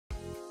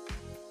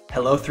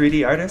Hello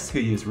 3D artists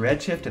who use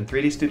Redshift and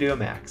 3D Studio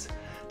Max.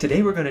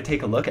 Today we're going to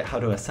take a look at how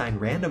to assign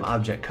random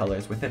object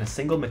colors within a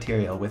single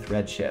material with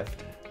Redshift.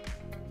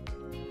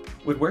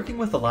 When working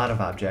with a lot of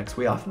objects,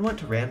 we often want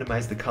to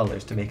randomize the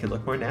colors to make it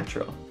look more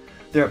natural.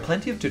 There are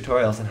plenty of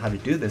tutorials on how to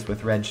do this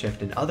with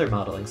Redshift and other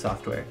modeling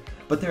software,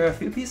 but there are a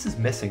few pieces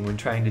missing when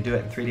trying to do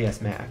it in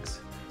 3ds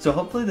Max. So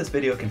hopefully this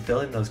video can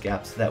fill in those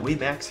gaps so that we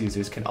Max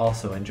users can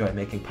also enjoy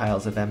making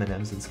piles of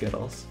M&Ms and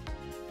Skittles.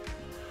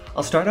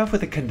 I'll start off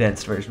with a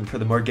condensed version for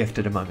the more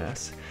gifted among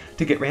us.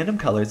 To get random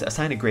colors,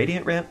 assign a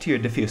gradient ramp to your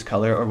diffuse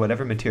color or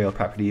whatever material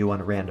property you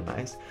want to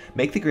randomize.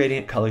 Make the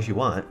gradient colors you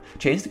want,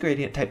 change the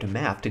gradient type to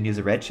mapped and use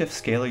a Redshift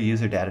scalar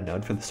user data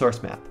node for the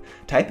source map.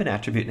 Type an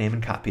attribute name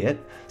and copy it.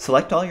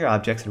 Select all your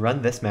objects and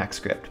run this Max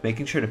script,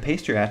 making sure to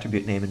paste your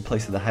attribute name in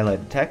place of the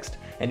highlighted text,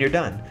 and you're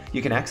done.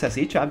 You can access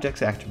each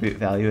object's attribute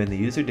value in the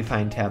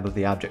user-defined tab of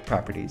the object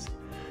properties.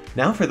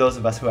 Now for those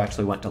of us who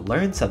actually want to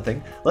learn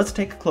something, let's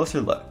take a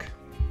closer look.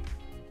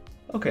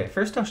 Okay,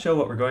 first I'll show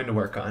what we're going to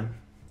work on.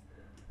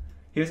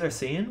 Here's our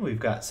scene. We've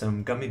got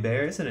some gummy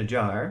bears in a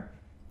jar.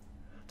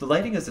 The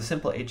lighting is a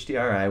simple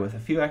HDRI with a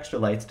few extra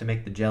lights to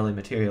make the jelly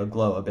material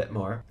glow a bit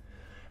more.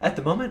 At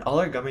the moment, all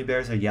our gummy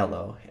bears are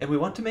yellow, and we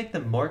want to make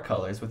them more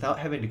colors without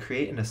having to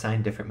create and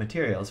assign different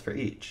materials for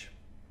each.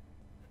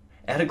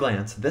 At a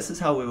glance, this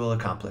is how we will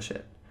accomplish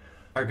it.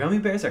 Our gummy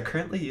bears are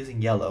currently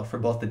using yellow for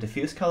both the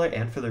diffuse color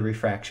and for the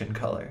refraction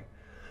color.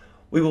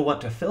 We will want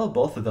to fill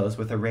both of those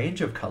with a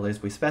range of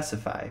colors we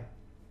specify.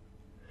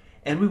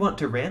 And we want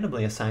to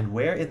randomly assign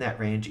where in that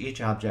range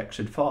each object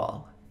should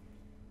fall.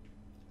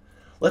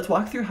 Let's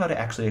walk through how to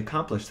actually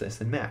accomplish this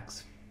in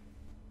Max.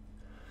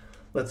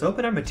 Let's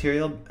open our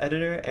material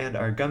editor and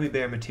our gummy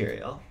bear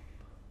material.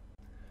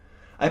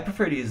 I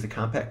prefer to use the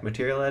compact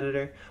material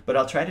editor, but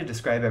I'll try to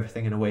describe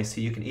everything in a way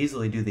so you can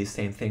easily do these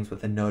same things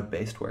with a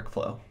node-based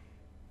workflow.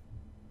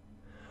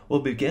 We'll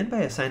begin by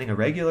assigning a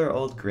regular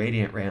old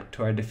gradient ramp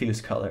to our diffuse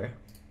color.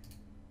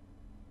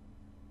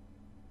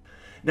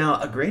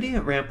 Now, a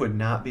gradient ramp would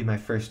not be my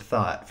first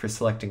thought for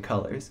selecting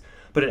colors,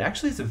 but it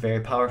actually is a very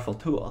powerful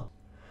tool.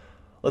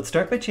 Let's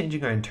start by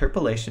changing our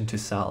interpolation to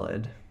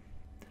solid,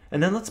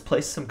 and then let's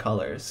place some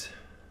colors.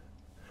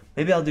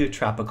 Maybe I'll do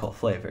tropical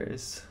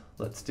flavors.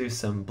 Let's do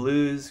some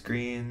blues,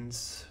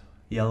 greens,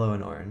 yellow,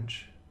 and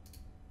orange.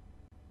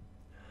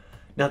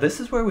 Now this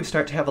is where we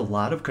start to have a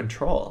lot of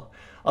control.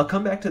 I'll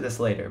come back to this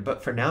later,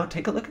 but for now,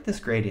 take a look at this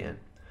gradient.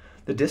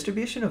 The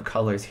distribution of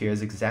colors here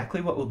is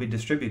exactly what will be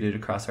distributed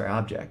across our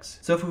objects.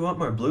 So if we want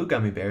more blue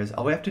gummy bears,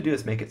 all we have to do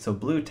is make it so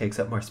blue takes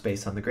up more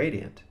space on the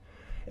gradient.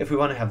 If we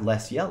want to have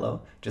less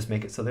yellow, just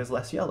make it so there's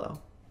less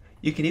yellow.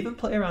 You can even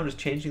play around with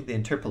changing the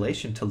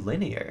interpolation to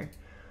linear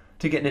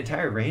to get an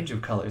entire range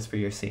of colors for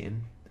your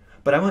scene.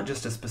 But I want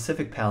just a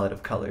specific palette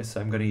of colors,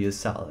 so I'm going to use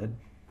solid.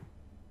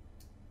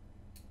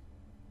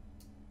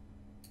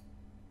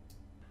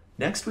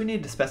 Next, we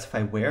need to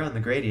specify where on the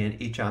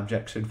gradient each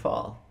object should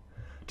fall.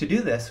 To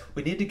do this,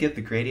 we need to give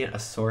the gradient a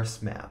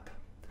source map.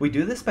 We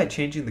do this by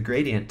changing the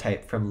gradient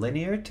type from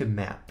linear to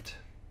mapped.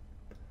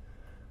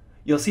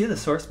 You'll see the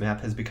source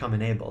map has become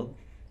enabled.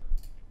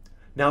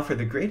 Now for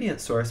the gradient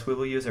source, we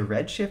will use a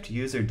Redshift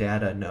user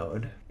data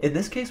node. In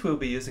this case, we will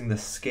be using the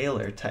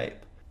scalar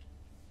type.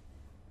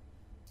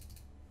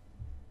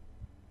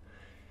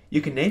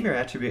 You can name your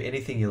attribute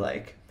anything you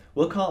like.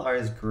 We'll call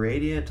ours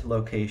gradient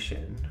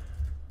location,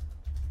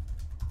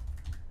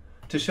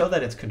 to show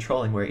that it's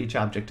controlling where each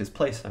object is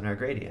placed on our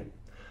gradient.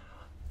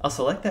 I'll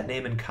select that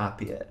name and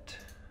copy it.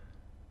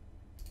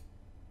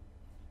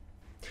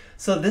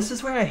 So this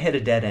is where I hit a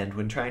dead end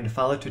when trying to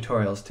follow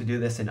tutorials to do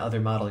this in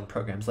other modeling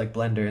programs like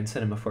Blender and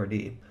Cinema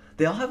 4D.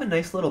 They all have a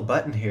nice little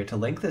button here to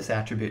link this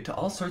attribute to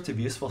all sorts of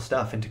useful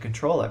stuff and to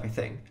control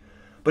everything.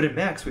 But in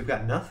Max, we've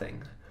got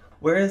nothing.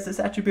 Where is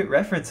this attribute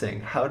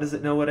referencing? How does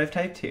it know what I've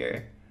typed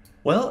here?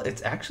 Well,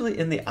 it's actually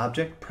in the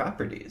object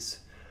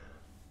properties.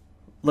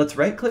 Let's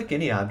right-click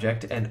any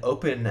object and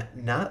open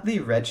not the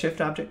Redshift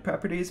object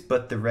properties,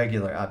 but the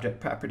regular object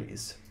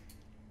properties.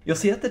 You'll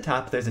see at the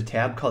top there's a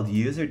tab called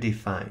User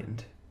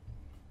Defined.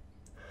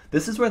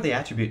 This is where the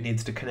attribute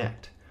needs to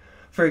connect.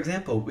 For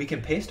example, we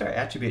can paste our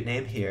attribute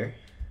name here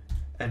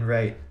and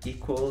write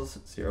equals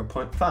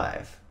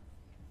 0.5.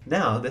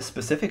 Now, this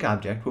specific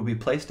object will be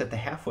placed at the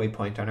halfway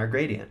point on our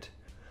gradient.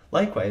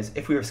 Likewise,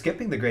 if we were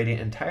skipping the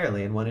gradient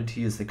entirely and wanted to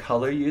use the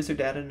color user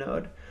data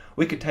node,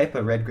 we could type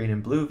a red, green,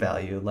 and blue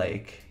value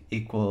like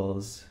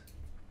equals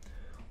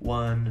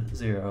 1,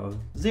 0,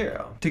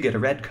 0 to get a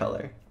red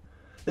color.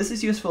 This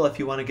is useful if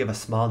you want to give a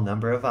small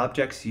number of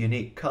objects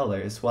unique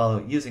colors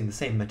while using the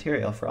same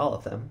material for all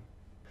of them.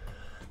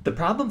 The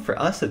problem for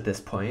us at this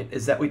point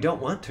is that we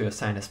don't want to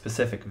assign a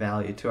specific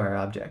value to our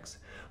objects.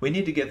 We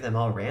need to give them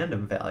all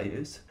random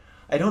values.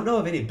 I don't know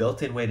of any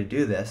built-in way to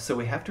do this, so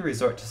we have to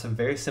resort to some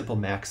very simple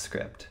Max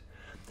script.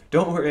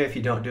 Don't worry if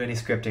you don't do any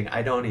scripting,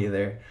 I don't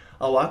either.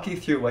 I'll walk you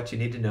through what you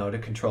need to know to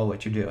control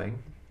what you're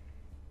doing.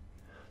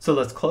 So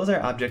let's close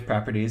our object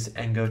properties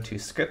and go to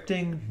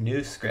Scripting,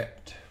 New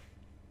Script.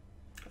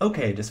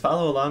 Okay, just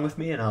follow along with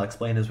me and I'll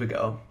explain as we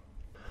go.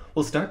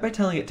 We'll start by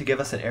telling it to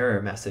give us an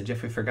error message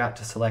if we forgot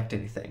to select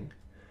anything.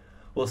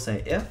 We'll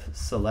say if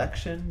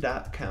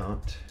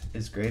selection.count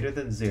is greater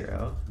than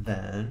 0,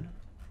 then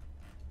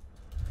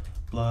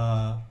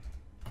blah,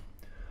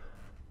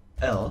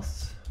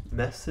 else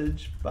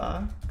message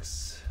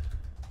box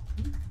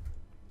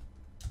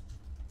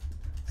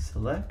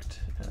select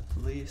at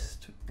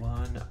least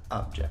one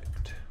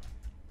object.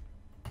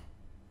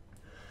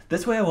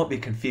 This way I won't be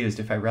confused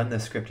if I run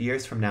this script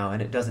years from now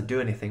and it doesn't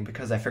do anything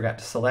because I forgot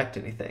to select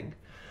anything.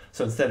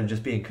 So instead of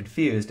just being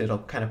confused, it'll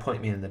kind of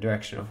point me in the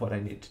direction of what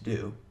I need to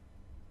do.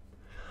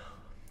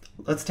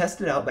 Let's test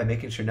it out by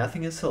making sure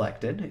nothing is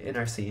selected in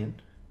our scene.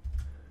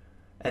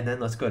 And then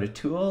let's go to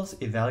Tools,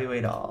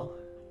 Evaluate All.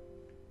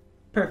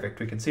 Perfect,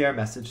 we can see our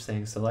message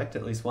saying select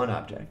at least one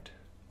object,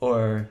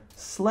 or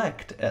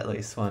select at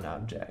least one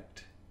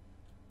object.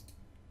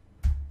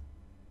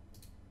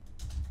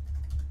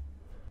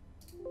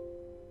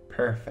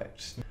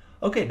 Perfect.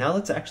 Okay, now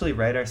let's actually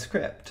write our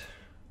script.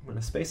 I'm going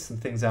to space some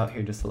things out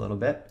here just a little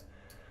bit.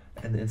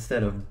 And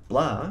instead of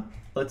blah,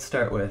 let's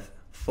start with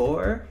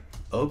for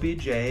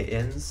obj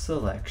in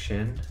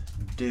selection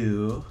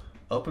do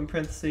open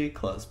parenthesis,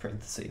 close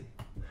parenthesis.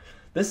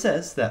 This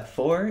says that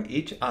for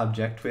each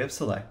object we have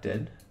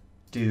selected,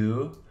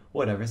 do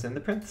whatever's in the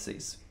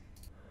parentheses.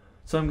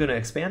 So I'm going to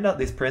expand out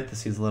these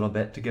parentheses a little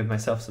bit to give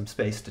myself some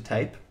space to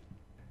type.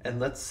 And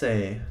let's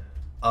say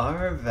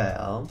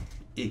rval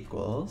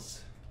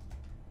equals,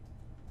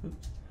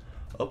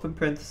 open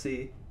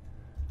parenthesis,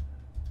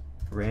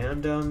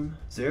 random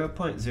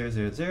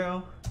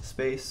 0.000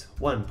 space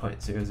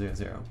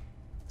 1.000.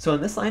 So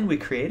in this line we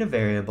create a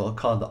variable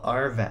called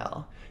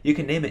rval. You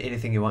can name it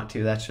anything you want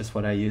to, that's just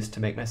what I use to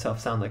make myself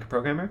sound like a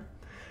programmer.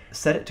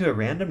 Set it to a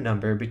random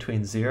number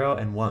between 0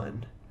 and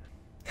 1.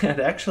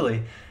 And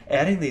actually,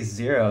 adding these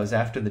zeros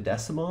after the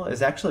decimal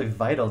is actually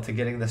vital to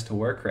getting this to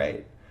work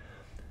right.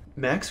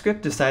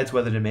 MaxScript decides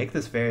whether to make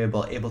this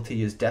variable able to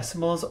use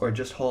decimals or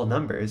just whole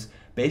numbers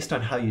based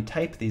on how you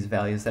type these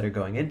values that are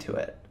going into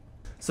it.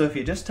 So if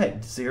you just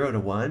typed 0 to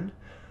 1,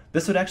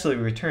 this would actually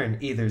return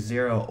either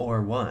 0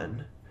 or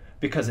 1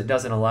 because it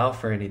doesn't allow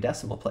for any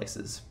decimal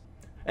places.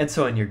 And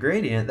so in your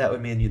gradient, that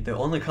would mean the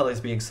only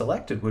colors being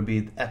selected would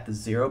be at the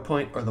 0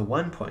 point or the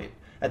 1 point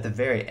at the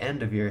very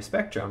end of your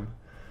spectrum.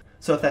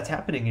 So if that's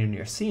happening in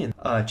your scene,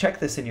 check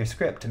this in your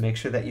script to make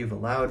sure that you've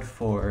allowed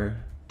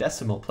for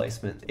decimal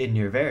placement in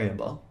your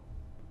variable.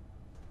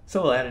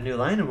 So we'll add a new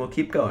line and we'll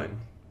keep going.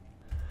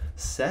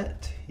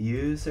 Set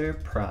user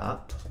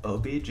prop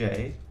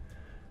obj,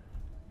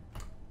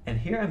 and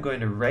here I'm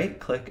going to right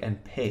click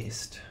and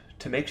paste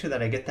to make sure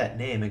that I get that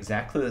name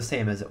exactly the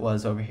same as it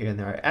was over here in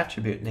our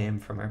attribute name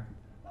from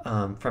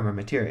our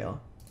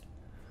material.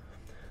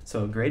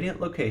 So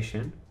gradient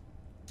location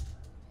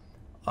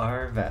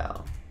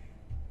rval.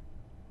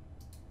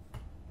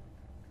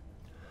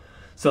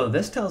 So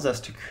this tells us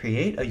to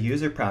create a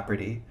user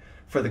property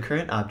for the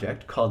current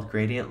object called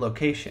gradient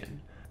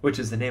location, which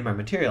is the name our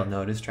material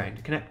node is trying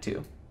to connect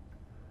to.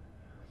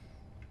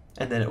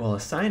 And then it will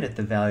assign it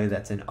the value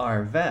that's in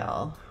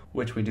rval,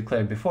 which we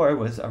declared before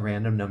was a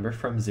random number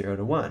from 0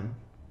 to 1.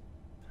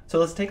 So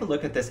let's take a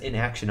look at this in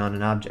action on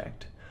an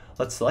object.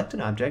 Let's select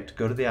an object,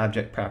 go to the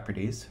object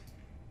properties,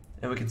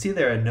 and we can see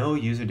there are no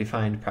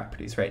user-defined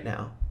properties right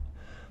now.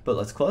 But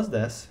let's close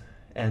this,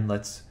 and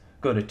let's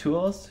go to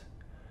Tools,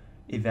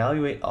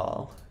 Evaluate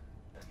All.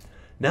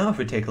 Now if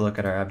we take a look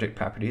at our object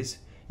properties,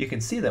 you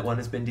can see that one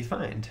has been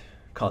defined,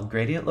 called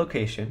gradient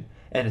location,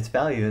 and its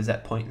value is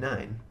at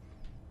 0.9.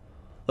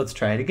 Let's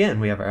try it again.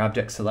 We have our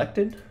object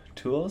selected,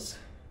 Tools,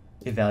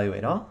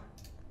 Evaluate All,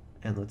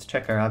 and let's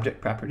check our object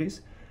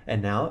properties,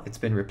 and now it's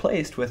been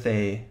replaced with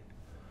a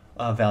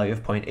value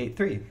of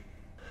 0.83.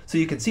 So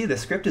you can see the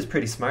script is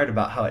pretty smart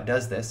about how it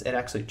does this. It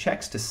actually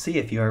checks to see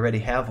if you already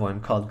have one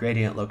called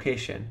gradient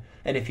location,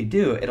 and if you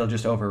do, it'll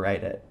just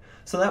overwrite it.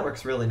 So that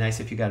works really nice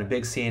if you got a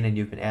big scene and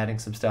you've been adding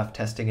some stuff,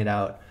 testing it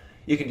out.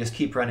 You can just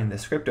keep running the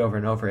script over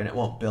and over and it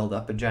won't build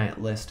up a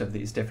giant list of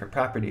these different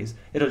properties.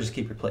 It'll just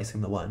keep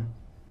replacing the one.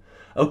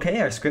 Okay,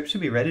 our script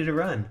should be ready to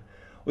run.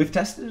 We've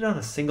tested it on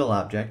a single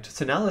object,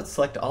 so now let's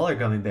select all our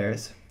gummy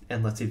bears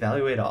and let's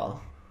evaluate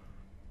all.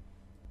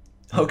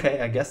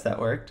 Okay, I guess that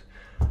worked.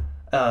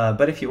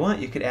 But if you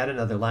want, you could add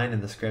another line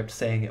in the script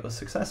saying it was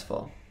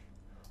successful.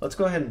 Let's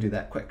go ahead and do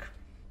that quick.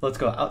 Let's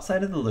go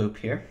outside of the loop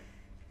here.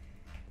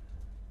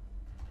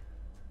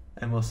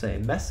 And we'll say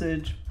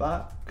message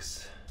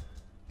box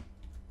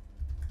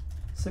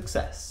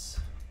success.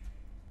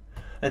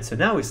 And so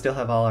now we still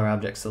have all our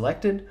objects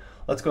selected.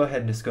 Let's go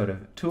ahead and just go to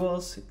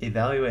Tools,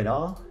 Evaluate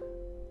All,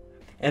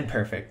 and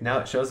perfect. Now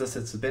it shows us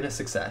it's been a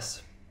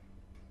success.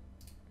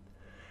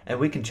 And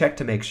we can check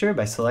to make sure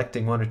by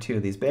selecting one or two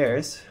of these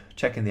bears,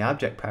 checking the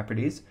object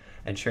properties,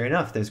 and sure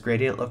enough, there's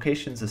gradient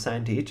locations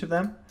assigned to each of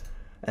them,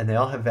 and they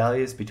all have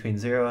values between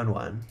 0 and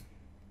 1.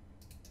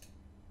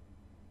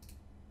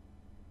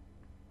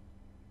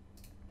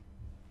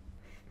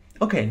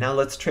 Okay, now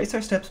let's trace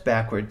our steps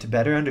backward to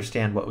better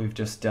understand what we've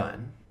just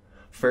done.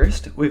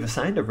 First, we've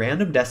assigned a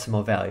random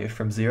decimal value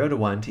from 0 to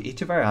 1 to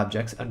each of our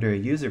objects under a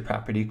user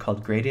property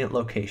called gradient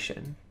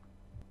location.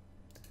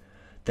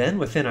 Then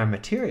within our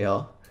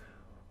material,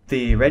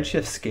 the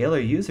Redshift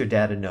scalar user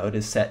data node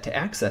is set to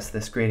access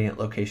this gradient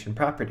location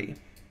property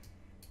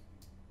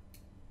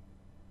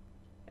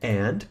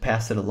and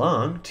pass it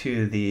along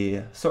to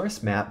the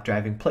source map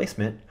driving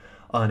placement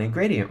on a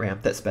gradient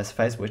ramp that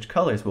specifies which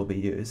colors will be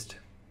used.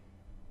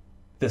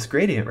 This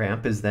gradient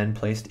ramp is then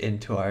placed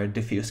into our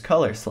diffuse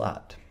color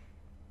slot.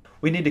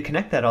 We need to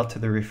connect that all to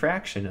the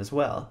refraction as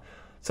well.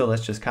 So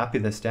let's just copy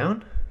this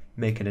down,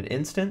 make it an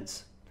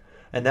instance,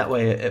 and that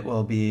way it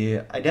will be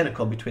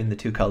identical between the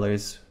two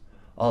colors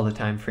all the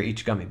time for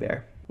each gummy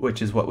bear,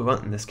 which is what we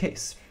want in this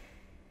case.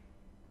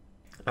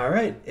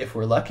 Alright, if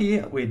we're lucky,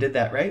 we did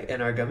that right,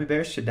 and our gummy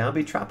bears should now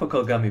be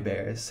tropical gummy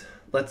bears.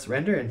 Let's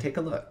render and take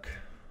a look.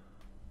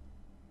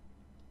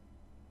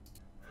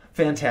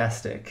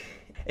 Fantastic.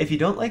 If you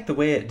don't like the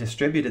way it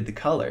distributed the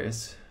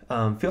colors,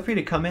 feel free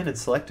to come in and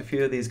select a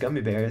few of these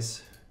gummy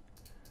bears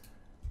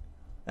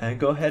and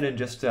go ahead and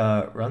just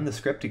run the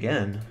script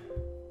again.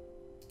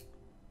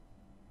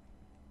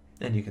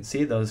 And you can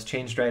see those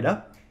changed right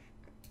up.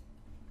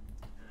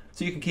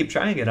 So you can keep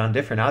trying it on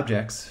different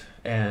objects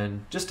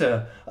and just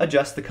to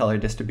adjust the color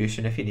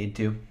distribution if you need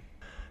to.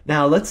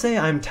 Now let's say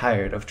I'm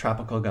tired of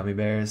tropical gummy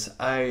bears.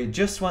 I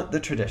just want the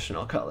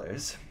traditional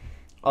colors.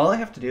 All I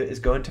have to do is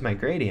go into my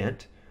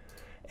gradient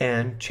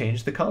and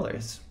change the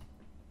colors.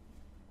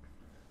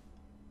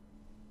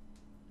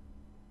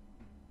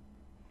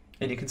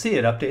 And you can see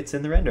it updates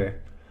in the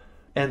render.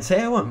 And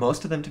say I want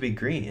most of them to be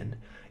green.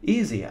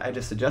 Easy, I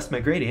just adjust my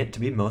gradient to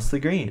be mostly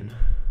green.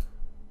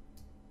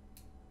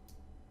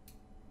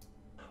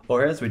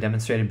 Or as we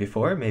demonstrated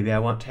before, maybe I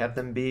want to have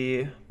them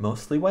be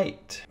mostly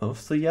white,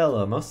 mostly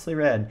yellow, mostly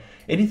red.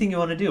 Anything you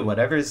want to do,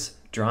 whatever's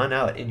drawn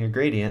out in your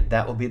gradient,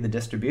 that will be the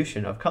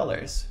distribution of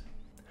colors.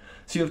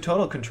 So you have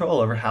total control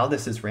over how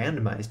this is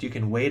randomized. You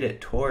can weight it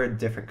toward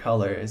different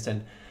colors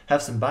and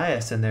have some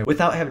bias in there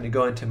without having to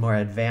go into more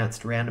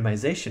advanced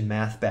randomization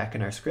math back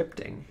in our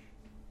scripting.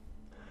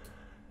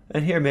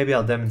 And here maybe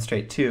I'll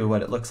demonstrate too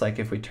what it looks like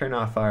if we turn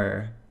off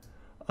our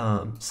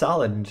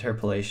solid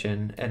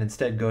interpolation and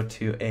instead go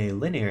to a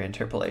linear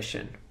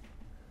interpolation.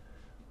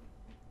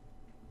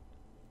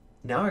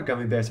 Now our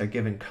gummy bears are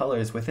given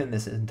colors within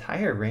this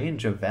entire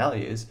range of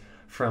values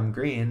from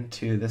green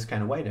to this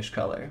kind of whitish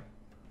color.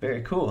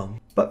 Very cool.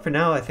 But for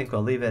now I think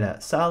we'll leave it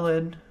at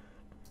solid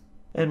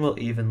and we'll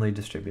evenly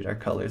distribute our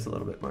colors a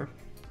little bit more.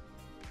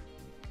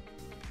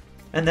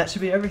 And that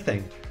should be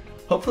everything.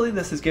 Hopefully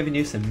this has given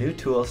you some new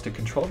tools to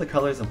control the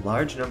colors of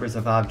large numbers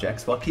of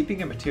objects while keeping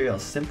your material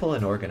simple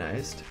and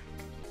organized.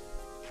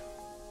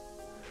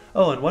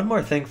 Oh, and one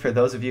more thing for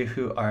those of you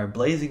who are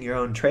blazing your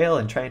own trail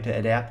and trying to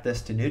adapt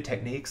this to new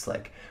techniques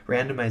like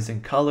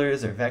randomizing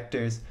colors or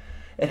vectors,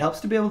 it helps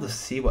to be able to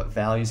see what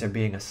values are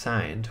being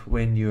assigned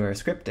when you are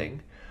scripting.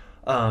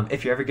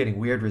 If you're ever getting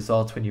weird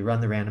results when you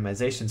run the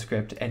randomization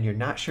script and you're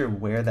not sure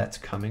where that's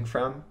coming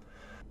from,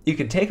 you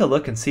can take a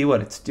look and see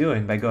what it's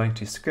doing by going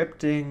to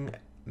Scripting,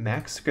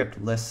 Max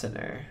Script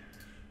Listener.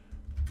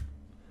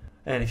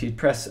 And if you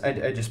press,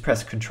 I just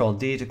press Control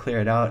D to clear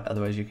it out,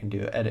 otherwise you can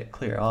do Edit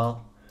Clear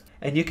All.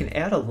 And you can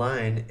add a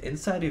line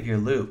inside of your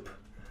loop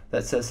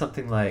that says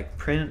something like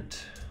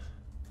print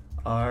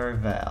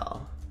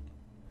rval.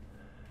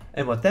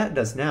 And what that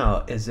does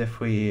now is if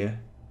we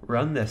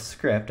run this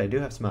script, I do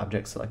have some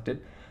objects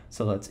selected,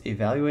 so let's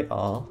evaluate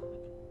all.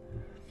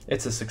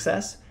 It's a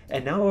success,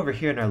 and now over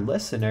here in our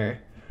listener,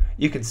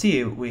 you can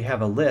see we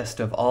have a list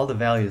of all the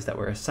values that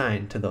were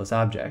assigned to those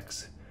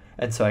objects.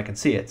 And so I can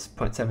see it's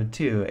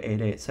 0.72,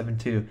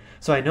 8872,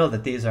 so I know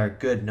that these are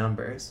good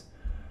numbers.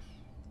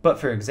 But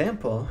for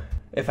example,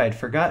 if I'd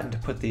forgotten to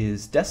put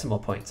these decimal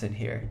points in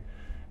here,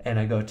 and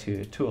I go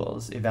to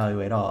Tools,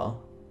 Evaluate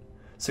All,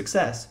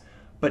 success,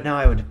 but now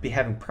I would be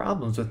having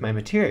problems with my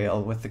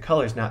material with the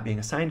colors not being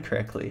assigned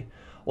correctly.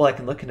 Well, I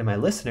can look into my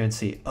listener and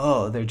see,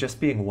 oh, they're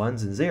just being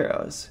ones and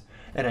zeros.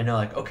 And I know,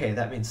 like, okay,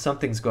 that means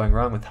something's going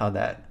wrong with how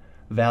that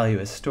value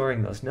is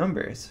storing those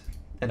numbers.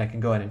 And I can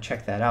go in and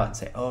check that out and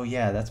say, oh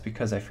yeah, that's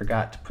because I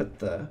forgot to put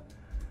the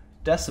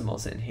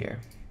decimals in here.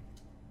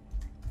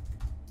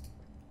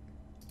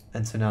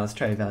 And so now let's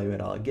try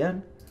evaluate all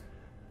again.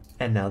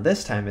 And now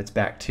this time it's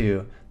back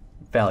to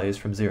values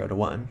from 0 to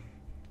 1.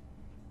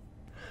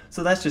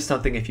 So that's just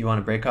something if you want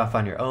to break off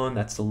on your own,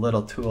 that's a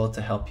little tool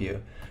to help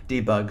you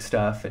debug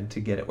stuff and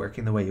to get it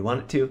working the way you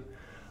want it to.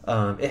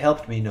 It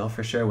helped me know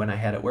for sure when I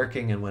had it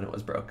working and when it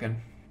was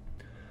broken.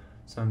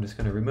 So I'm just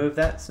going to remove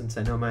that since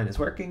I know mine is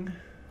working.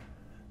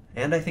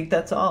 And I think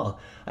that's all.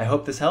 I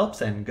hope this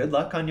helps and good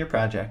luck on your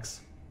projects.